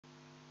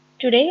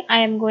Today I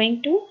am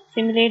going to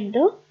simulate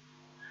the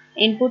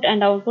input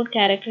and output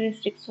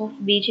characteristics of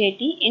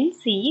BJT in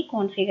CE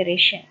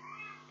configuration.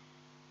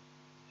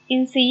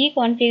 In CE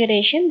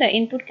configuration, the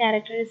input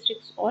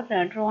characteristics are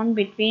drawn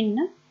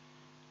between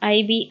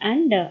IB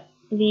and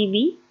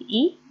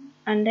VBE,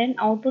 and then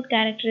output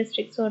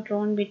characteristics are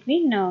drawn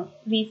between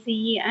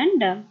VCE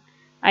and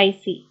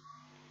IC.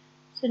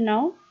 So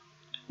now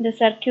the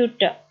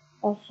circuit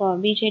of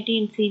BJT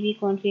in CV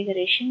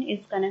configuration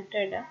is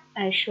connected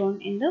as shown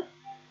in the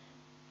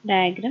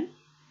diagram.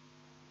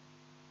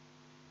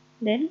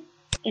 Then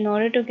in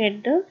order to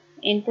get the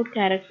input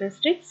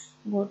characteristics,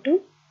 go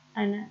to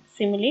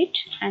simulate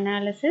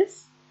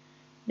analysis,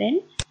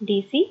 then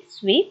DC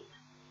sweep.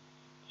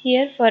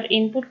 Here for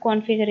input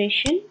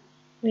configuration,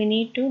 we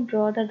need to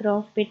draw the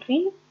graph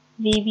between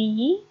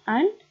VBE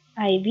and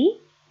IB.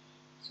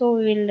 So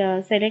we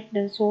will select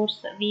the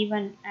source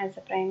V1 as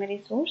a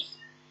primary source,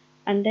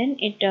 and then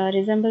it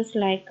resembles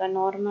like a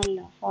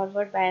normal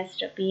forward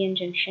biased PN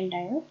junction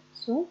diode.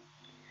 So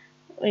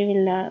we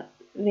will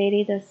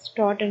vary the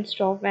start and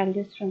stop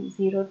values from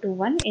 0 to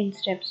 1 in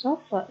steps of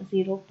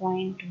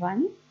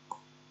 0.1,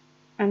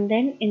 and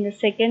then in the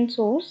second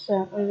source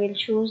we will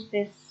choose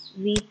this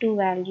V2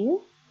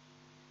 value,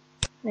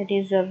 that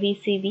is a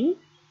VCB.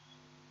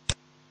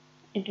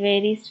 It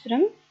varies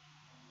from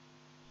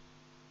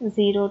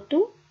 0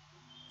 to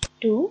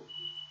 2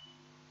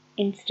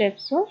 in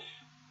steps of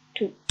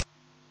 2.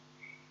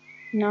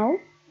 Now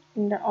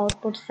in the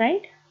output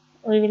side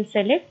we will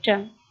select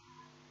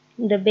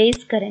the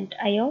base current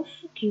I of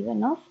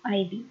Q1 of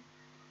IB.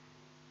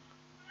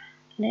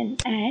 Then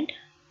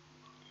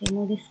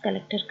remove this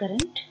collector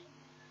current.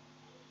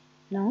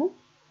 Now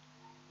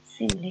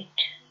simulate.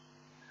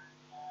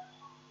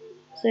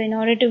 So in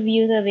order to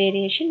view the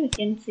variation, we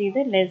can see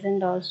the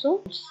legend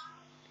also.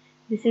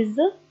 This is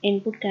the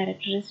input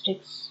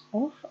characteristics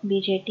of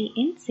BJT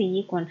in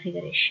CE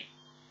configuration.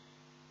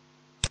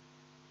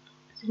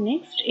 So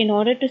next, in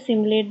order to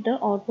simulate the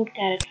output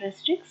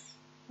characteristics,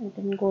 we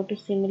can go to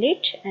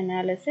simulate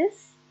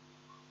analysis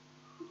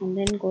and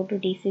then go to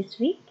DC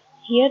sweep.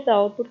 Here the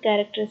output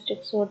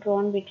characteristics are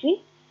drawn between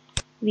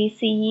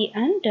VCE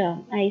and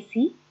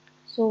IC.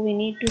 So we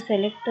need to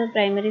select the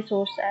primary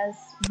source as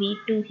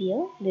V2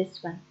 here,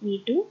 this one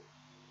V2.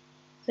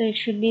 So it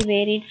should be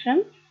varied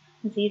from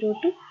 0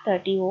 to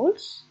 30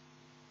 volts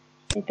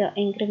with the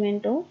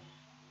increment of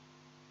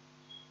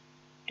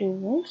 2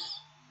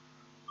 volts.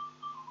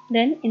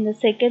 Then in the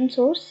second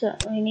source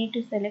we need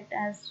to select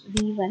as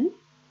V1.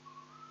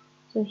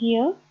 So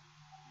here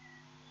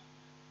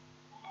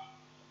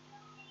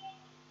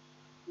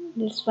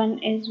this one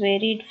is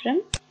varied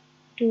from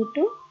 2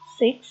 to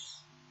 6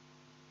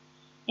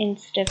 in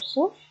steps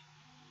of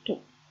 2.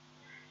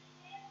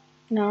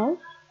 Now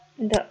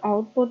the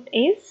output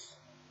is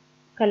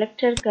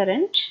collector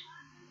current.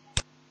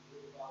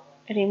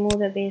 Remove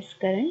the base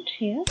current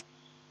here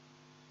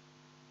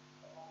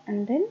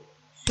and then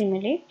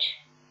simulate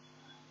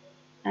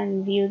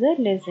and view the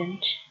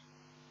legend.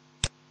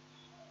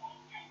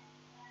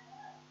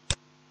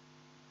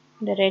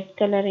 The red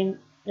color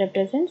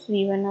represents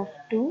V1 of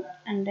 2,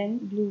 and then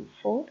blue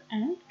 4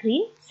 and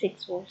green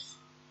 6 volts.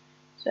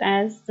 So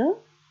as the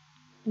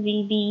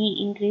VBE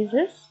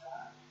increases,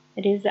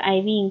 that is the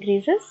IB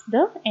increases,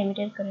 the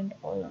emitter current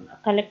or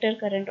collector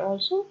current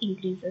also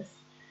increases.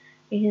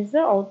 This is the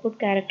output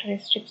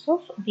characteristics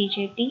of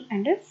BJT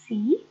under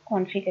CE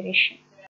configuration.